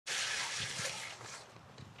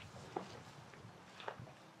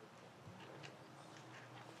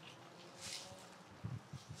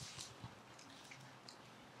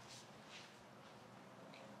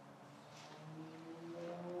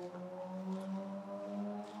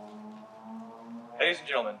Ladies and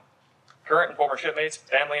gentlemen, current and former shipmates,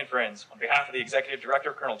 family, and friends, on behalf of the Executive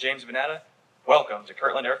Director, Colonel James Banana, welcome to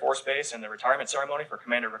Kirkland Air Force Base and the retirement ceremony for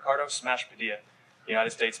Commander Ricardo Smash Padilla,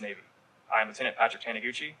 United States Navy. I am Lieutenant Patrick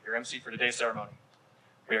Taniguchi, your MC for today's ceremony.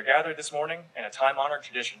 We are gathered this morning in a time-honored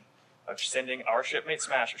tradition of sending our shipmate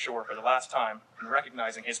Smash ashore for the last time and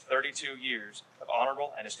recognizing his 32 years of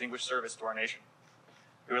honorable and distinguished service to our nation.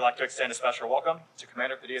 We would like to extend a special welcome to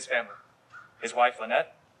Commander Padilla's family, his wife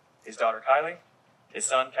Lynette, his daughter Kylie, his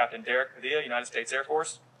son Captain Derek Padilla, United States Air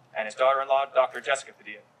Force, and his daughter-in-law Dr. Jessica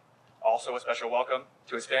Padilla. Also a special welcome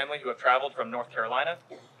to his family who have traveled from North Carolina,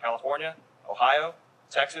 California, Ohio,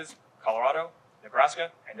 Texas, Colorado,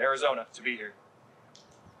 Nebraska, and Arizona to be here.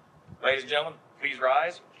 Ladies and gentlemen, please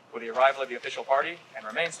rise for the arrival of the official party and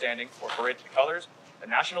remain standing for parade to the colors, the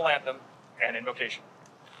national anthem, and invocation.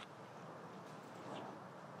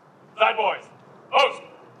 Side boys, post!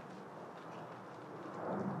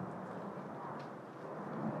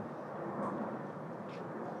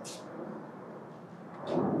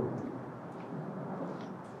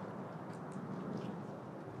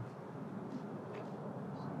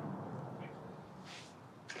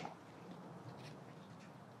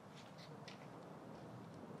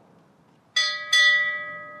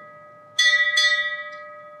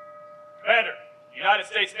 Commander, United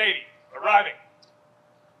States Navy, arriving.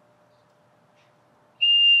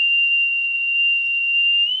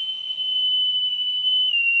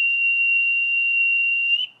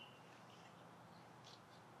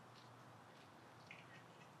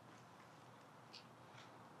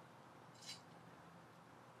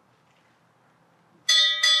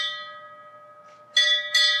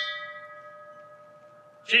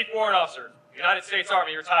 Chief Warrant Officer, United States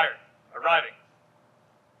Army, retired, arriving.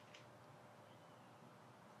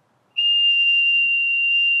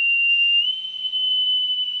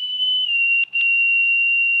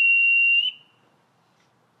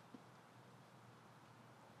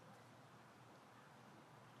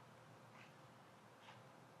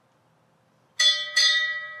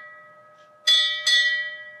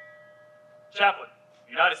 Chaplain,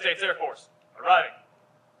 United States Air Force, arriving.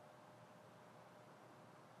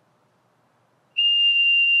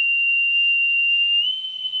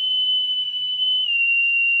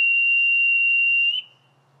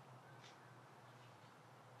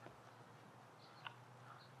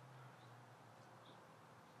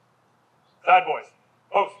 Side boys,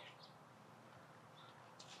 post.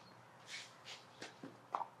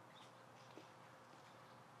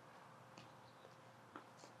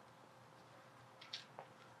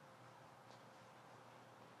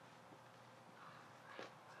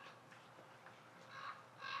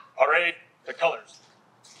 Parade to colors.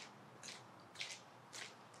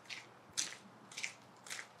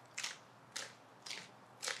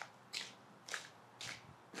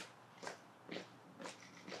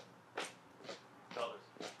 Colors.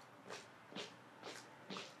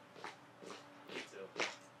 Detail.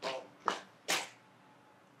 Oh.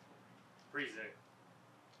 Freezing.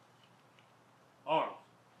 Arms.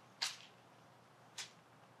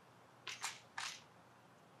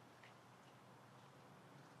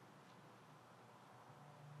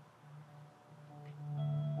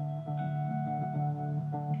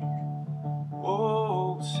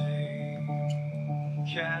 Oh, say,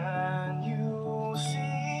 can you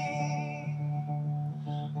see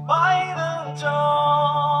by the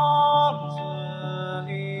dawn's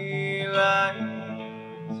early light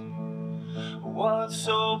what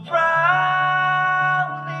so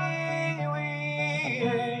proudly we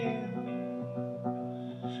hailed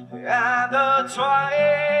at the twilight's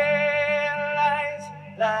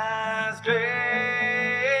last gleaming,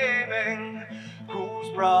 whose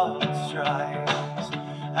broad stripes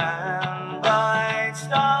and bright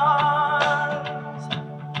stars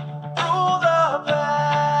through the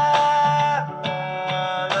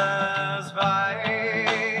perilous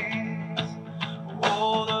fights,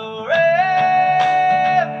 oh, the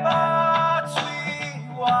ramparts we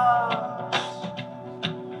watched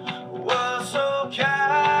were so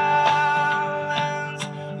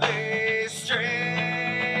gallantly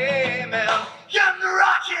streaming, and the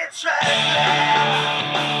rockets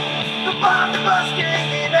the bomb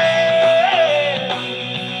busting in air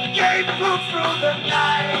gave proof through the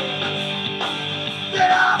night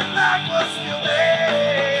that our flag was still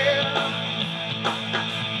there.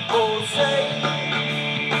 Oh, say,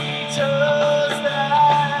 does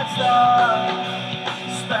that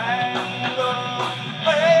star-spangled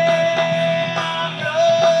banner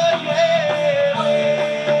yet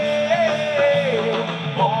wave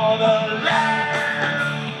for the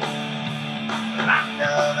land? I'm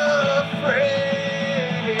not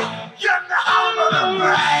afraid. You're the home of the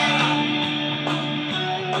brave.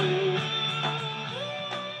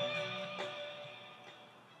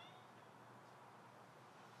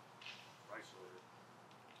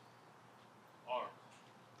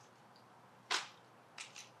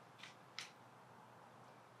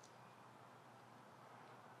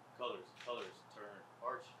 colors turn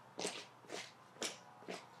arch.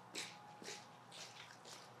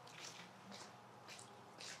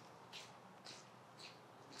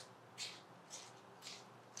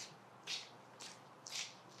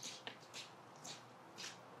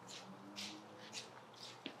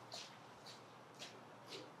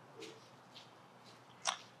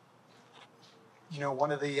 You know,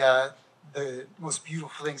 one of the most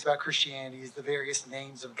beautiful things about Christianity is the various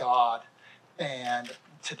names of God. And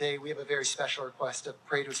today we have a very special request to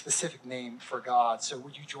pray to a specific name for God. So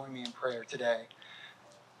would you join me in prayer today?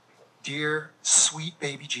 Dear sweet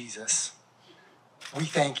baby Jesus, we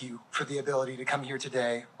thank you for the ability to come here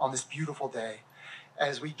today on this beautiful day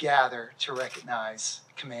as we gather to recognize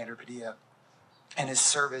Commander Padilla and his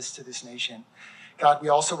service to this nation. God, we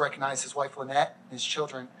also recognize his wife Lynette and his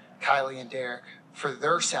children Kylie and Derek for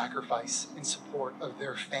their sacrifice in support of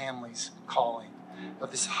their family's calling,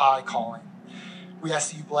 of this high calling. We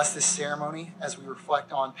ask that you bless this ceremony as we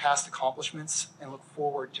reflect on past accomplishments and look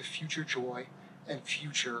forward to future joy and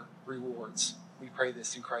future rewards. We pray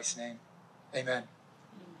this in Christ's name. Amen.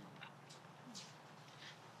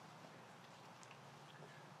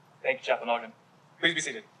 Thank you, Chaplain Ogden. Please be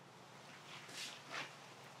seated.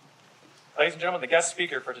 Ladies and gentlemen, the guest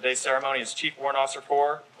speaker for today's ceremony is Chief Warrant Officer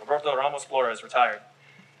 4, Roberto Ramos Flores, retired.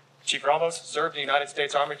 Chief Ramos served in the United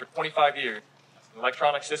States Army for 25 years as an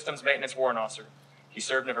electronic systems maintenance warrant officer. He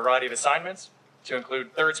served in a variety of assignments, to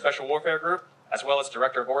include 3rd Special Warfare Group, as well as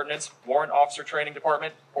Director of Ordnance, Warrant Officer Training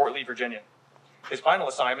Department, Fort Lee, Virginia. His final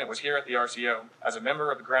assignment was here at the RCO as a member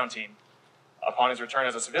of the ground team. Upon his return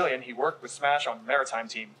as a civilian, he worked with SMASH on the maritime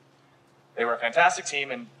team. They were a fantastic team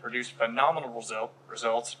and produced phenomenal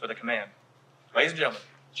results for the command. Ladies and gentlemen,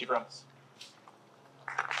 Chief Ramos.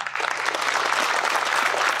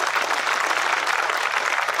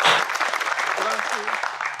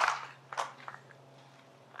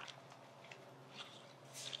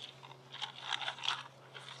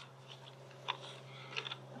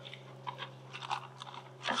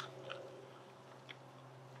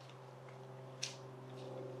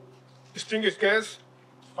 Distinguished guests,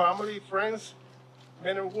 family, friends,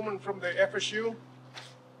 men and women from the FSU,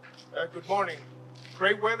 good morning.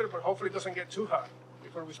 Great weather, but hopefully it doesn't get too hot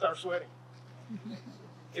before we start sweating.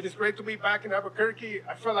 It is great to be back in Albuquerque.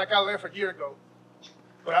 I felt like I left a year ago,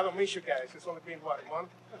 but I don't miss you guys. It's only been, what, a month?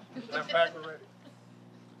 And I'm back already.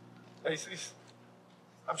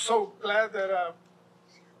 I'm so glad that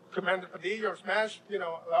Commander Padilla or SMASH,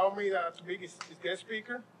 allowed me to be his guest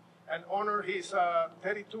speaker and honor his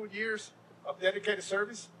 32 years of dedicated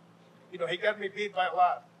service. He got me beat by a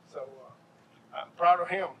lot, so I'm proud of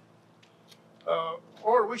him.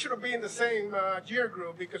 Or we should have been in the same year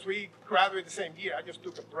group because we graduated the same year. I just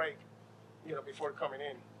took a break, before coming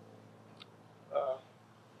in.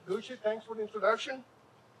 Gucci, thanks for the introduction.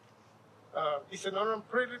 It's an honor and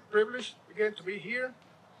privilege, again, to be here.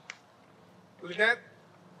 Lynette,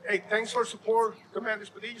 hey, thanks for support. Commander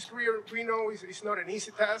Padilla's career, we know it's not an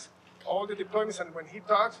easy task. All the deployments, and when he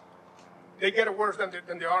talks, they get it worse than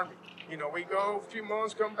the Army. We go a few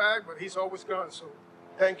months, come back, but he's always gone. So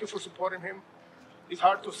thank you for supporting him. It's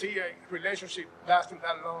hard to see a relationship lasting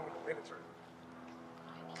that long in the military.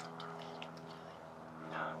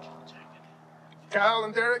 Kyle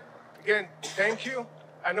and Derek, again, thank you.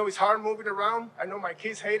 I know it's hard moving around. I know my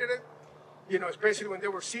kids hated it. Especially when they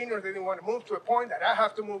were seniors, they didn't want to move to a point that I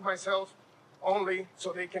have to move myself only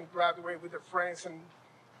so they can graduate with their friends and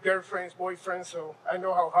girlfriends, boyfriends. So I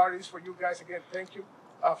know how hard it is for you guys. Again, thank you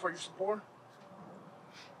for your support.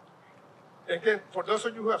 Again, for those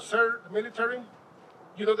of you who have served the military,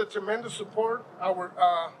 the tremendous support our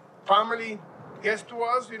family gets to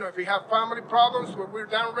us. If we have family problems where we're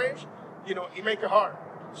downrange, it makes it hard.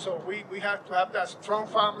 So we have to have that strong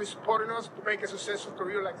family supporting us to make a successful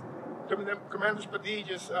career like Commander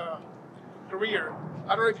Padilla's career.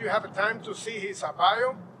 I don't know if you have a time to see his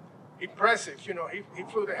bio. Impressive. He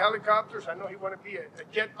flew the helicopters. I know he wanted to be a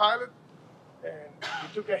jet pilot, and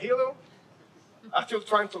he took a helo. I'm still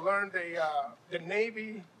trying to learn the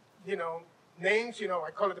Navy, names.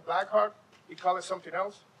 I call it the Black Hawk. He call it something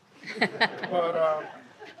else.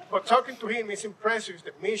 But talking to him is impressive.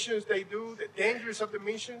 The missions they do, the dangers of the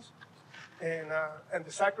missions, and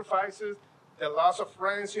the sacrifices, the loss of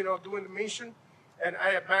friends, doing the mission. And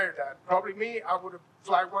I admire that. Probably me, I would have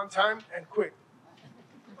fly one time and quit.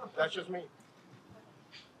 That's just me.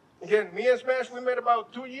 Again, me and SMASH, we met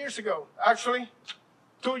about 2 years ago. Actually,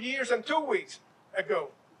 2 years and 2 weeks ago.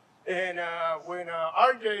 And when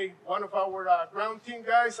RJ, one of our ground team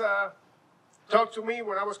guys, talked to me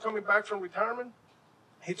when I was coming back from retirement,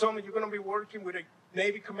 he told me, you're going to be working with a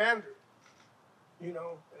Navy commander. And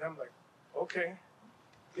I'm like, okay.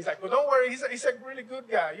 He's like, well, don't worry, he's a really good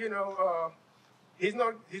guy, you know. He's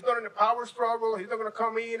not in a power struggle. He's not going to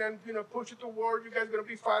come in and, you know, push you to war. You guys are going to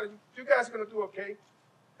be fine. You guys are going to do okay.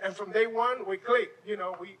 And from day one, we clicked. You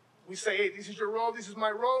know, we say, hey, this is your role, this is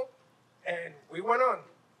my role. And we went on.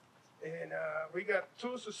 And we got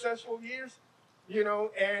 2 successful years, you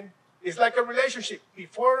know, and it's like a relationship.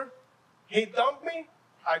 Before he dumped me,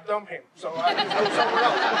 I dumped him. So I just go somewhere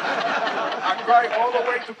else. I cried all the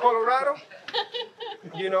way to Colorado,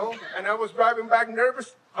 you know, and I was driving back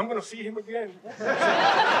nervous. I'm going to see him again.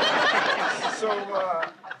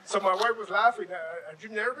 So my wife was laughing. Are you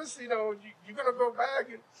nervous? You know, you're going to go back?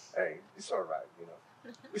 And, hey, it's all right, you know.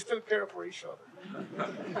 We still care for each other.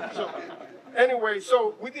 So anyway,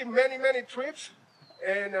 so we did many, many trips.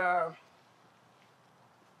 And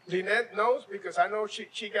Lynette knows because I know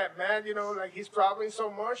she got mad, you know, like he's traveling so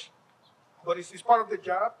much. But it's part of the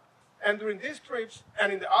job. And during these trips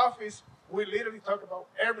and in the office, we literally talk about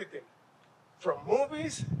everything. From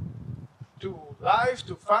movies, to life,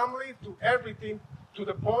 to family, to everything, to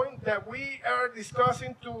the point that we are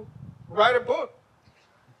discussing to write a book.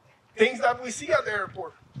 Things that we see at the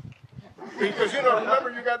airport. Because, you know,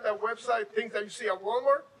 remember you got that website, things that you see at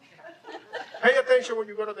Walmart? Pay attention when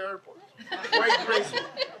you go to the airport. Way crazy.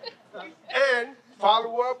 And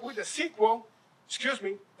follow up with a sequel. Excuse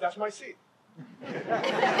me, that's my seat.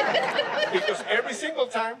 Because every single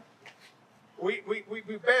time, we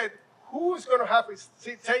bet who is going to have his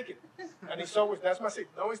seat taken? And it's always, that's my seat.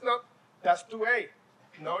 No, it's not. That's 2A.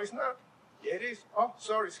 No, it's not. Yeah, it is. Oh,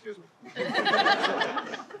 sorry, excuse me.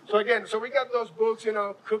 So again, so we got those books, you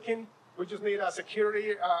know, cooking. We just need a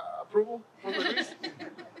security approval for release.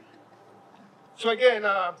 So again,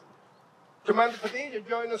 Commander Padilla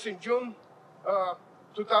joined us in June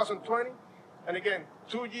 2020. And again,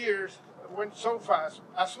 2 years went so fast.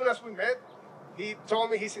 As soon as we met, he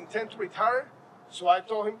told me his intent to retire. So I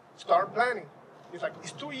told him, start planning. He's like,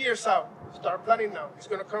 it's 2 years out. Start planning now. It's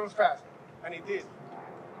going to come fast. And he did.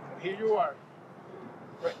 And here you are,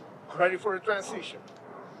 ready for a transition.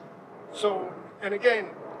 So, and again,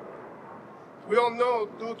 we all know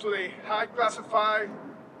due to the high classified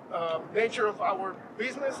nature of our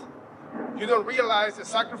business, you don't realize the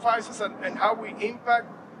sacrifices and how we impact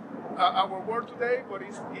our world today, but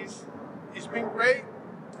it's been great,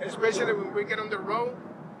 especially when we get on the road.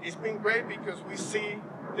 It's been great because we see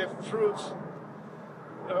the fruits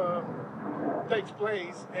takes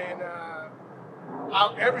place, and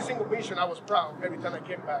every single mission I was proud every time I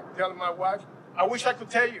came back, telling my wife, I wish I could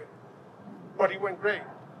tell you, but it went great.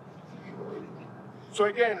 So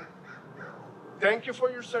again, thank you for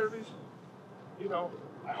your service. You know,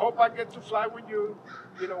 I hope I get to fly with you,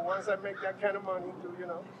 you know, once I make that kind of money to, you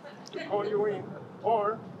know, to call you in,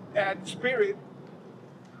 or at Spirit.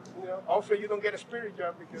 You know, hopefully you don't get a Spirit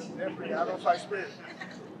job because definitely I don't fly Spirit.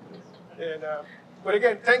 And but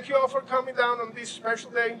again, thank you all for coming down on this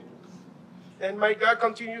special day, and may God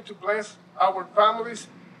continue to bless our families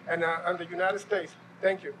and the United States.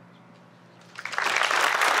 Thank you.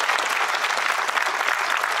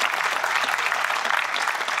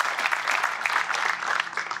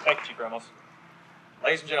 Thank you, Chief Ramos.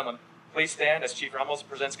 Ladies and gentlemen, please stand as Chief Ramos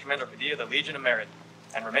presents Commander Padilla the Legion of Merit,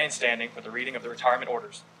 and remain standing for the reading of the retirement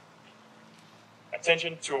orders.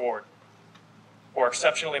 Attention to award. For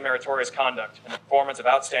exceptionally meritorious conduct and the performance of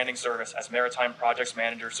outstanding service as Maritime Projects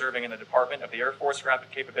Manager serving in the Department of the Air Force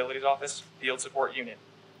Rapid Capabilities Office Field Support Unit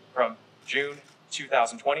from June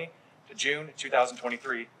 2020 to June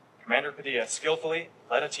 2023, Commander Padilla skillfully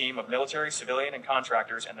led a team of military, civilian, and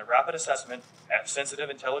contractors in the rapid assessment of sensitive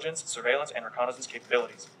intelligence, surveillance, and reconnaissance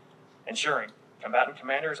capabilities, ensuring combatant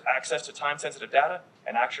commanders access to time-sensitive data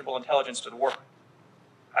and actionable intelligence to the warfighter.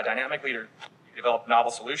 A dynamic leader, he developed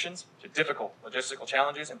novel solutions to difficult logistical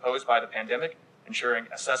challenges imposed by the pandemic, ensuring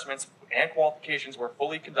assessments and qualifications were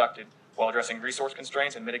fully conducted while addressing resource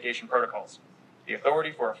constraints and mitigation protocols. The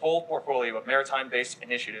authority for a full portfolio of maritime-based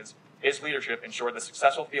initiatives, his leadership ensured the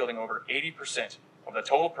successful fielding over 80% of the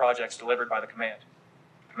total projects delivered by the command.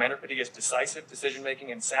 Commander Padilla's decisive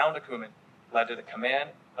decision-making and sound acumen led the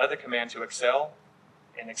command to excel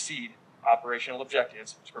and exceed operational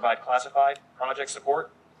objectives to provide classified project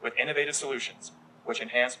support with innovative solutions, which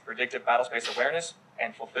enhanced predictive battlespace awareness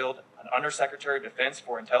and fulfilled an Undersecretary of Defense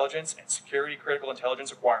for Intelligence and Security Critical Intelligence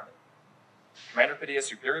requirement. Commander Padilla's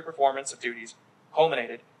superior performance of duties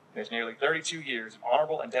culminated in his nearly 32 years of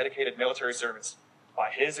honorable and dedicated military service. By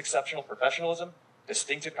his exceptional professionalism,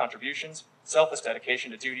 distinctive contributions, selfless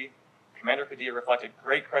dedication to duty, Commander Padilla reflected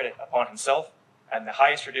great credit upon himself and the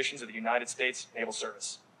highest traditions of the United States Naval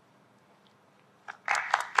Service.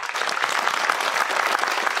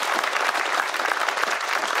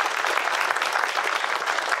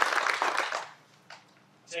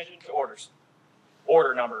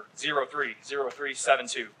 number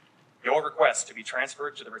 030372. Your request to be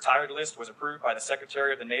transferred to the retired list was approved by the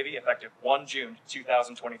Secretary of the Navy effective 1 June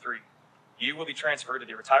 2023. You will be transferred to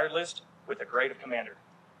the retired list with the grade of commander.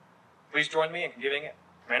 Please join me in giving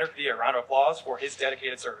Commander Padilla a round of applause for his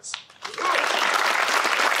dedicated service.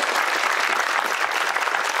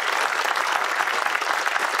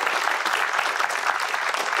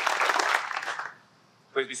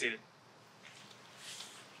 Please be seated.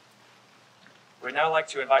 We'd now like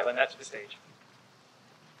to invite Lynette to the stage.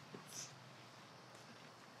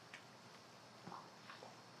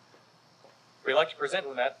 We'd like to present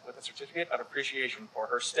Lynette with a certificate of appreciation for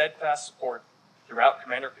her steadfast support throughout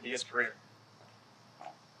Commander Padilla's career.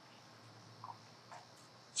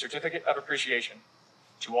 Certificate of appreciation.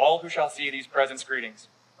 To all who shall see these presents, greetings.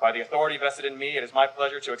 By the authority vested in me, it is my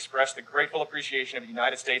pleasure to express the grateful appreciation of the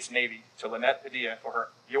United States Navy to Lynette Padilla for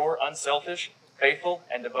your unselfish, faithful,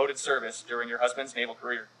 and devoted service during your husband's naval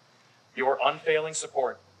career. Your unfailing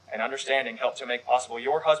support and understanding helped to make possible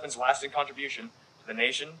your husband's lasting contribution to the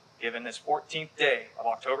nation given this 14th day of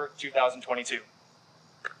October 2022.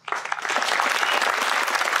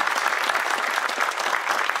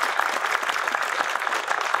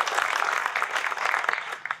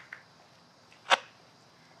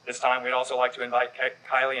 This time, we'd also like to invite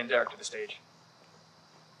Kylie and Derek to the stage.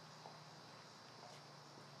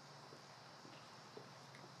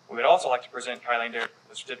 We would also like to present Kylie and Derek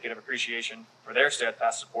with a certificate of appreciation for their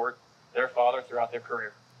steadfast support of their father throughout their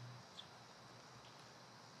career.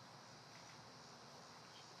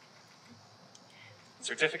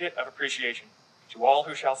 Certificate of appreciation. To all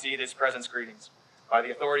who shall see this present's, greetings. By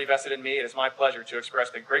the authority vested in me, it is my pleasure to express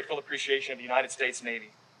the grateful appreciation of the United States Navy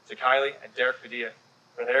to Kylie and Derek Padilla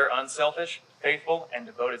for their unselfish, faithful, and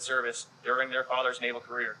devoted service during their father's naval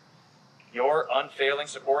career. Your unfailing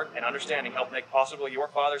support and understanding helped make possible your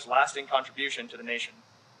father's lasting contribution to the nation,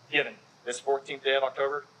 given this 14th day of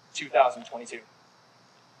October, 2022.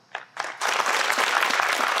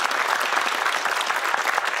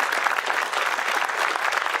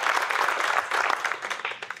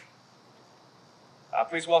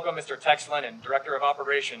 Please welcome Mr. Tex Lennon, Director of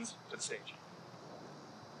Operations, to the stage.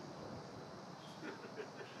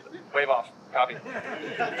 Wave off. Copy.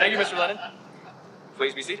 Thank you, Mr. Lennon.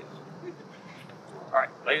 Please be seated. All right,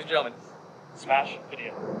 ladies and gentlemen, Smash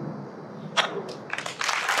Padilla.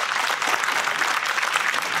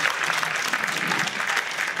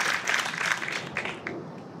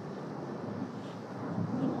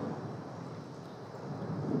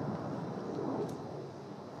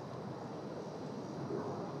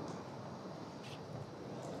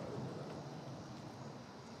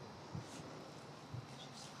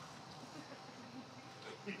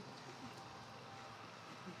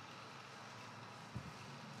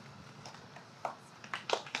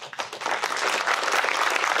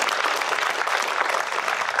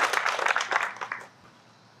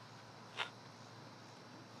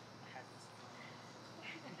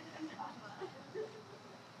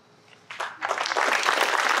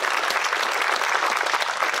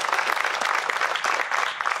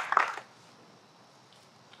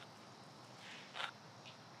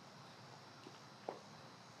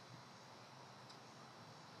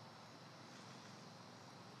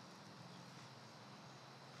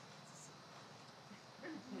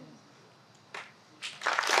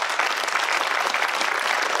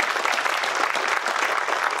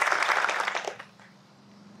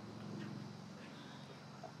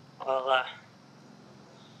 Well,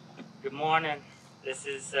 good morning. This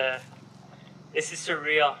is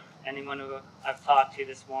surreal. Anyone who I've talked to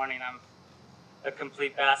this morning, I'm a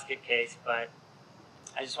complete basket case, but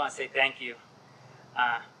I just want to say thank you.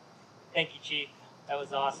 Thank you, Chief. That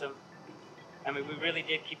was awesome. I mean, we really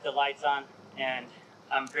did keep the lights on, and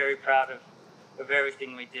I'm very proud of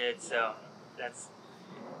everything we did, so that's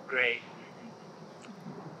great.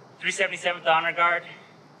 377th Honor Guard.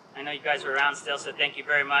 I know you guys are around still, so thank you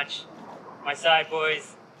very much. My side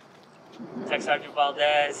boys, Tech Sergeant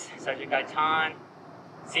Valdez, Sergeant Gaitan,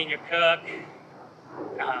 Senior Cook,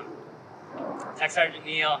 Tech Sergeant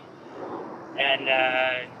Neal, and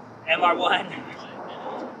MR1,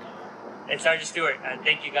 and Sergeant Stewart.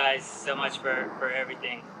 Thank you guys so much for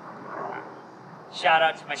everything. Shout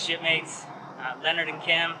out to my shipmates, Leonard and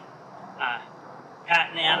Kim, Pat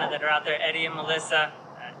and Anna that are out there, Eddie and Melissa,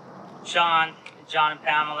 Sean, John and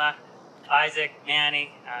Pamela, Isaac,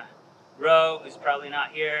 Manny, Ro, who's probably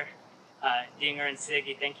not here, Dinger and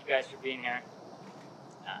Siggy. Thank you guys for being here.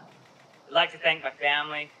 I'd like to thank my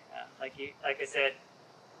family. Like I said,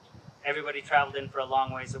 everybody traveled in for a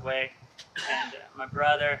long ways away. And my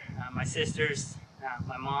brother, my sisters,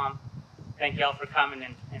 my mom. Thank you all for coming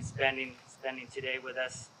and spending spending today with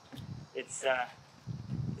us. It's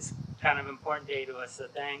kind of an important day to us, so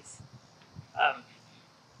thanks.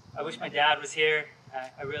 I wish my dad was here.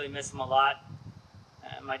 I really miss him a lot.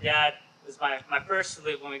 My dad was my first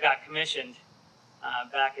salute when we got commissioned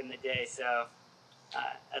back in the day, so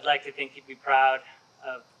I'd like to think he'd be proud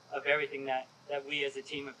of everything that we as a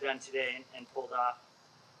team have done today and pulled off.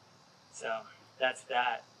 So that's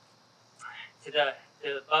that. To the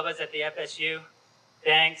Bubbas at the FSU,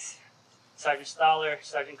 thanks. Sergeant Stoller,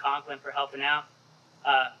 Sergeant Conklin for helping out.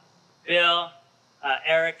 Bill,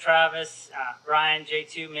 Eric, Travis, Brian,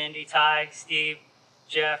 J2, Mindy, Ty, Steve,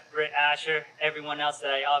 Jeff, Britt, Asher, everyone else that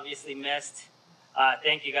I obviously missed.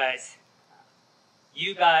 Thank you guys.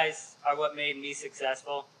 You guys are what made me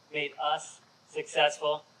successful, made us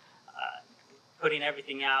successful, putting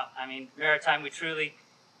everything out. I mean, Maritime truly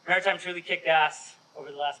kicked ass over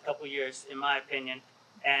the last couple of years, in my opinion,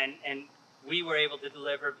 and we were able to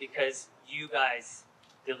deliver because you guys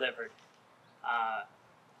delivered.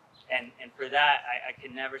 And for that, I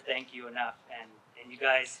can never thank you enough. And you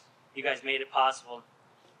guys made it possible.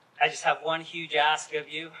 I just have one huge ask of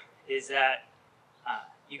you, is that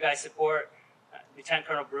you guys support Lieutenant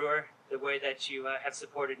Colonel Brewer the way that you have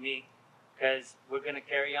supported me, because we're going to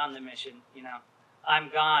carry on the mission. You know, I'm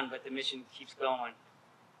gone, but the mission keeps going.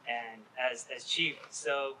 And as Chief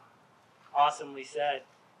so awesomely said,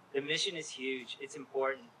 the mission is huge. It's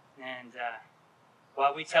important. And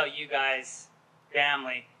while we tell you guys,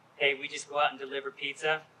 family, hey, we just go out and deliver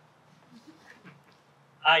pizza,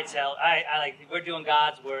 I like, we're doing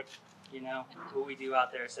God's work, you know, what we do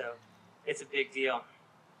out there. So it's a big deal.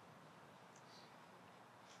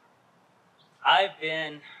 I've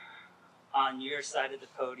been on your side of the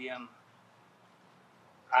podium,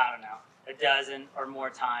 I don't know, a dozen or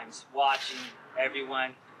more times, watching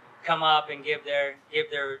everyone come up and give their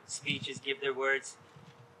speeches, give their words.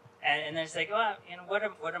 And then it's like, well, you know,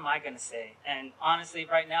 what am I going to say? And honestly,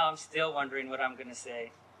 right now, I'm still wondering what I'm going to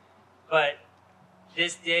say. But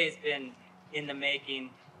this day has been in the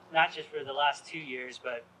making, not just for the last 2 years,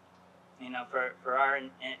 but, you know, for our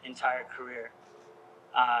entire career.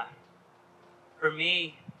 For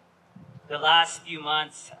me, the last few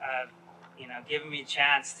months have, you know, given me a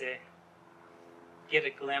chance to get a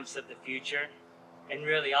glimpse of the future. And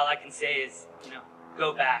really, all I can say is, you know,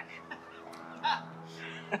 go back.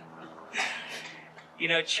 You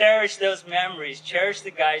know, cherish those memories. Cherish the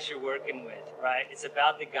guys you're working with, right? It's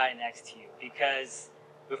about the guy next to you. Because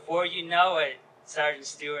before you know it, Sergeant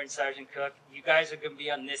Stewart and Sergeant Cook, you guys are going to be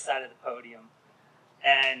on this side of the podium.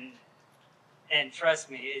 And trust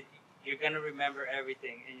me, you're going to remember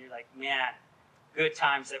everything. And you're like, man, good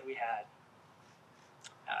times that we had.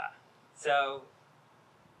 So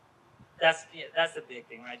that's the big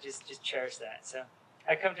thing, right? Just cherish that. So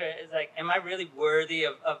I come to it, it's like, am I really worthy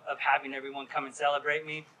of having everyone come and celebrate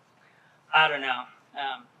me? I don't know.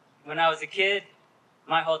 When I was a kid,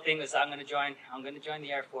 my whole thing was I'm going to join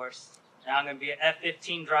the Air Force. Now I'm going to be an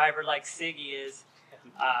F-15 driver like Siggy is.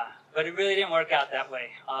 But it really didn't work out that way,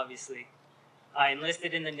 obviously. I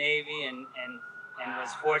enlisted in the Navy and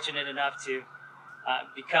was fortunate enough to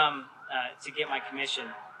get my commission.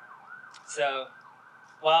 So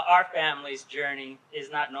while our family's journey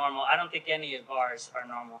is not normal, I don't think any of ours are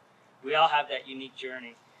normal. We all have that unique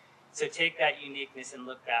journey. So take that uniqueness and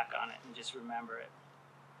look back on it and just remember it.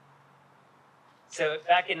 So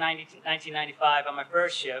back in 1995, on my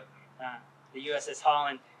first ship, the USS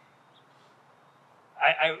Holland,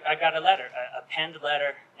 I got a letter, a penned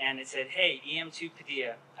letter, and it said, hey, EM2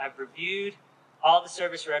 Padilla, I've reviewed all the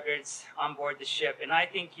service records on board the ship, and I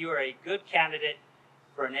think you are a good candidate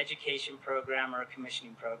for an education program or a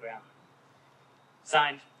commissioning program.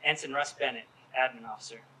 Signed, Ensign Russ Bennett, admin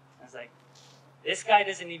officer. I was like, this guy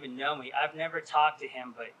doesn't even know me. I've never talked to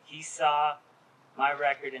him, but he saw my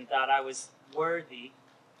record and thought I was worthy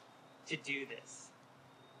to do this.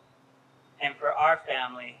 And for our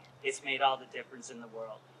family, it's made all the difference in the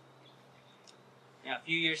world. You know, a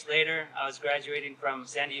few years later, I was graduating from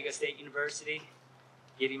San Diego State University,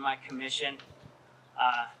 getting my commission,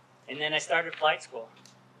 and then I started flight school.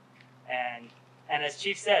 And as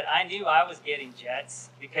Chief said, I knew I was getting jets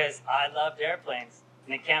because I loved airplanes,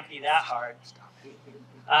 and it can't be that hard.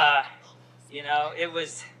 You know,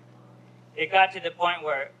 it got to the point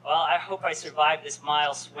where, well, I hope I survive this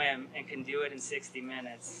mile swim and can do it in 60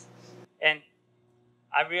 minutes. And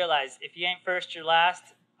I realized if you ain't first, you're last.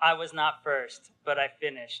 I was not first, but I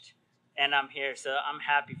finished, and I'm here, so I'm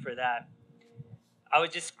happy for that. I was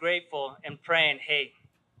just grateful and praying, hey,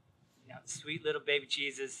 you know, sweet little baby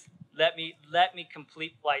Jesus, let me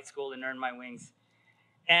complete flight school and earn my wings.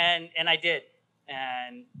 And I did.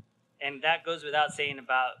 And that goes without saying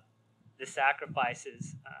about the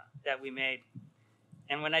sacrifices that we made.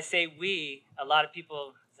 And when I say we, a lot of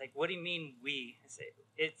people, it's like, what do you mean we? I say,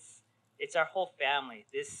 it's our whole family.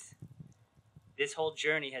 This whole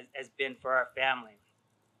journey has been for our family.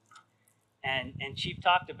 And Chief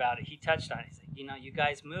talked about it. He touched on it. He's like, you know, you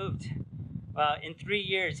guys moved. Well, in 3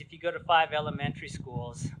 years, if you go to 5 elementary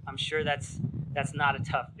schools, I'm sure that's not a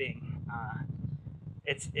tough thing.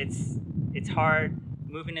 It's hard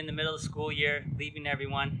moving in the middle of the school year, leaving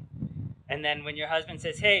everyone. And then when your husband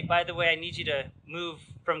says, hey, by the way, I need you to move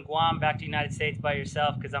from Guam back to the United States by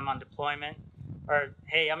yourself because I'm on deployment. Or,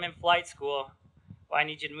 hey, I'm in flight school. Well, I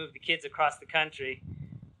need you to move the kids across the country.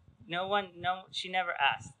 She never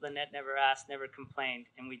asked. Lynette never asked, never complained,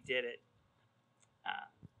 and we did it.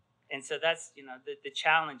 And so that's, you know, the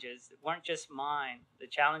challenges weren't just mine. The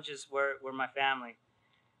challenges were my family.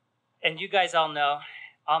 And you guys all know,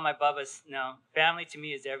 all my Bubbas know, family to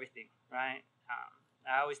me is everything, right?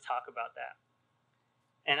 I always talk about that.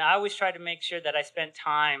 And I always try to make sure that I spent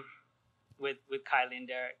time with Kylie and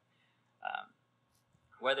Derek.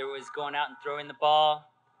 Whether it was going out and throwing the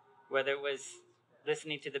ball, whether it was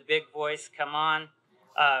listening to the big voice come on,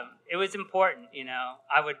 it was important, you know.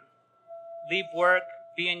 I would leave work,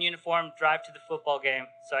 be in uniform, drive to the football game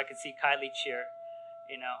so I could see Kylie cheer,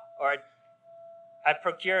 you know. Or I'd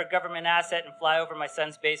procure a government asset and fly over my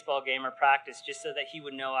son's baseball game or practice just so that he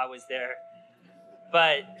would know I was there.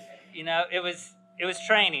 But, you know, it was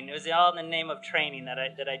training. It was all in the name of training that I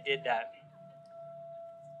did that.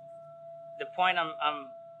 The point I'm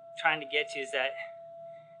trying to get to is that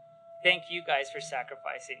thank you guys for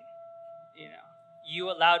sacrificing. You know, you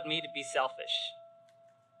allowed me to be selfish.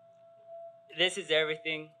 This is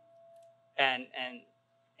everything, and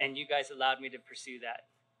you guys allowed me to pursue that.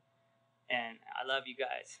 And I love you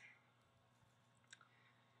guys.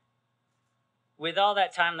 With all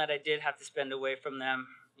that time that I did have to spend away from them,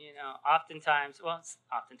 you know, oftentimes,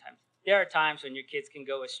 there are times when your kids can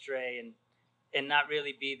go astray and not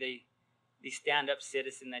really be the stand-up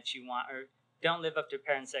citizen that you want, or don't live up to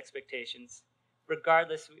parents' expectations.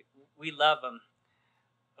 Regardless, we love them.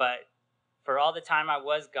 But for all the time I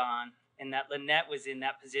was gone, and that Lynette was in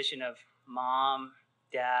that position of mom,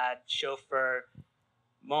 dad, chauffeur,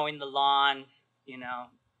 mowing the lawn, you know,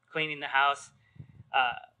 cleaning the house,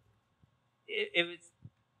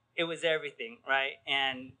 it was everything, right?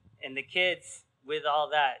 And the kids, with all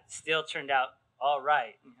that, still turned out all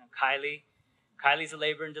right. You know, Kylie's a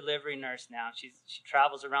labor and delivery nurse now. She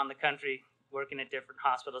travels around the country working at different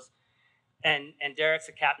hospitals. And Derek's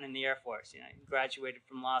a captain in the Air Force. You know, he graduated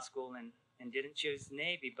from law school and didn't choose the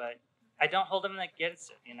Navy, but I don't hold him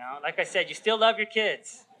against it, you know. Like I said, you still love your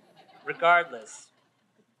kids, regardless.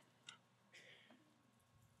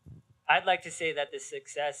 I'd like to say that the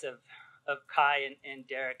success of Kai and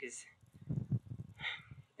Derek is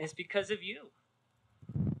because of you.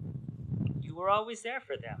 You were always there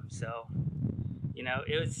for them, so, you know,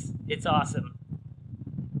 it's awesome.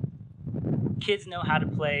 Kids know how to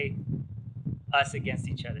play us against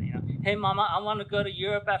each other, you know. Hey, Mama, I want to go to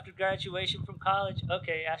Europe after graduation from college.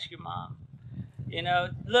 Okay, ask your mom. You know,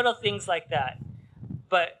 little things like that.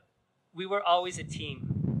 But we were always a team.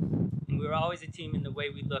 And we were always a team in the way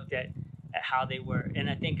we looked at how they were. And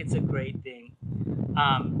I think it's a great thing.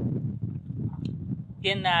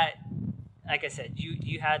 In that, like I said,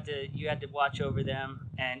 you had to watch over them,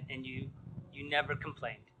 and you never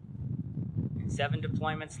complained. 7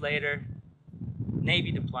 deployments later,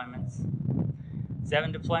 Navy deployments.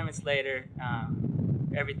 7 deployments later,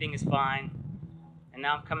 everything is fine, and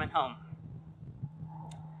now I'm coming home.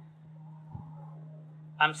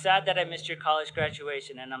 I'm sad that I missed your college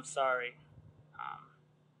graduation, and I'm sorry.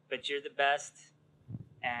 But you're the best,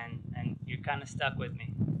 and you're kind of stuck with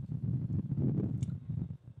me.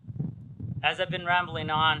 As I've been rambling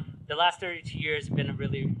on, the last 32 years have been a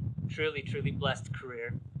really, truly, truly blessed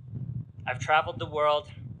career. I've traveled the world,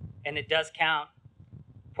 and it does count.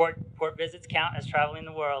 Port visits count as traveling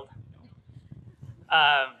the world.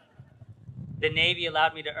 The Navy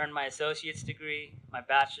allowed me to earn my associate's degree, my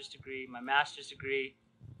bachelor's degree, my master's degree,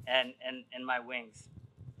 and my wings.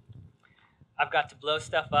 I've got to blow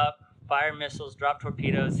stuff up, fire missiles, drop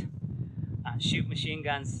torpedoes, shoot machine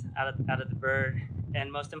guns out of the bird,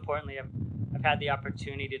 and most importantly, I've had the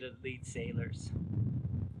opportunity to lead sailors.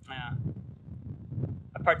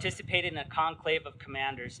 I participated in a conclave of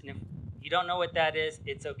commanders, and if you don't know what that is,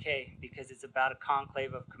 it's okay, because it's about a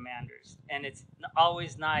conclave of commanders. And it's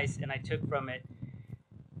always nice, and I took from it,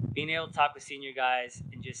 being able to talk with senior guys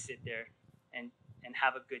and just sit there and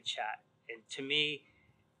have a good chat. And to me,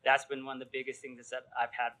 that's been one of the biggest things that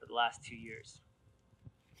I've had for the last 2 years.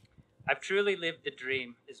 I've truly lived the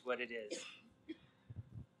dream, is what it is.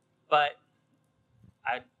 But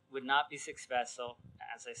I would not be successful,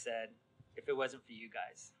 as I said, if it wasn't for you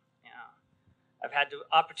guys. You know, I've had the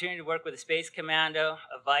opportunity to work with a Space Commando,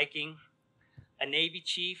 a Viking, a Navy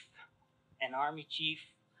chief, an Army chief,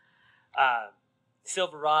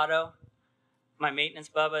 Silverado, my maintenance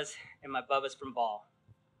bubbas, and my bubbas from Ball.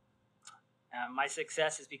 My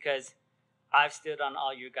success is because I've stood on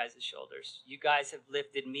all your guys' shoulders. You guys have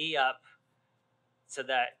lifted me up so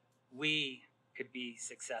that we could be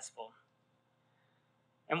successful.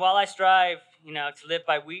 And while I strive, to live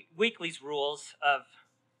by Weekly's rules of,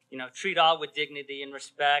 treat all with dignity and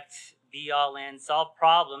respect, be all in, solve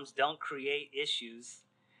problems, don't create issues,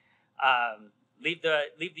 leave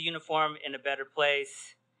the uniform in a better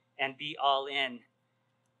place, and be all in.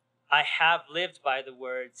 I have lived by the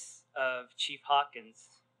words of Chief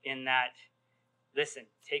Hawkins in that, listen,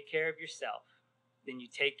 take care of yourself, then you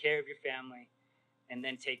take care of your family, and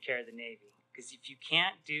then take care of the Navy. Because if you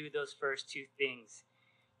can't do those first two things,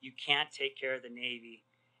 you can't take care of the Navy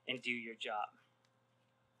and do your job.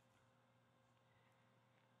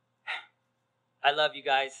 I love you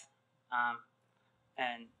guys,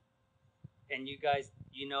 and you guys,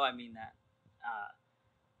 I mean that.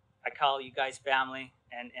 I call you guys family,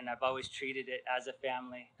 and I've always treated it as a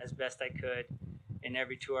family as best I could in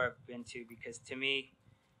every tour I've been to, because to me,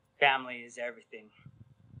 family is everything.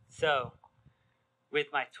 So, with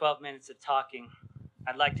my 12 minutes of talking,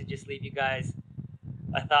 I'd like to just leave you guys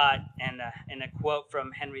a thought and a quote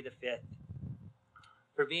from Henry V.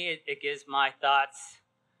 For me, it gives my thoughts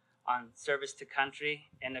on service to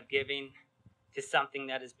country and of giving to something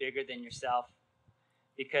that is bigger than yourself.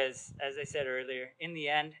 Because, as I said earlier, in the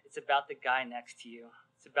end, it's about the guy next to you.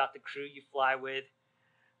 It's about the crew you fly with,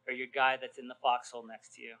 or your guy that's in the foxhole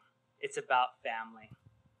next to you. It's about family.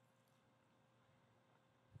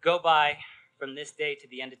 Go by from this day to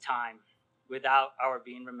the end of time without our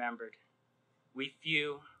being remembered. We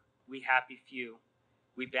few, we happy few,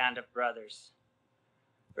 we band of brothers.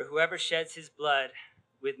 For whoever sheds his blood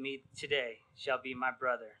with me today shall be my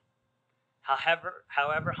brother.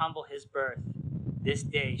 However humble his birth, this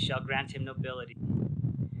day shall grant him nobility.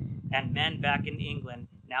 And men back in England,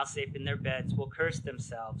 now safe in their beds, will curse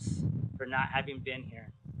themselves for not having been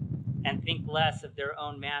here, and think less of their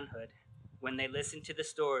own manhood when they listen to the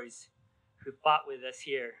stories who fought with us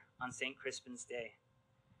here on St. Crispin's Day.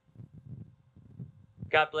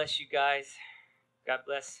 God bless you guys. God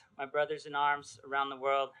bless my brothers in arms around the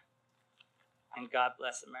world. And God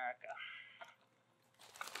bless America.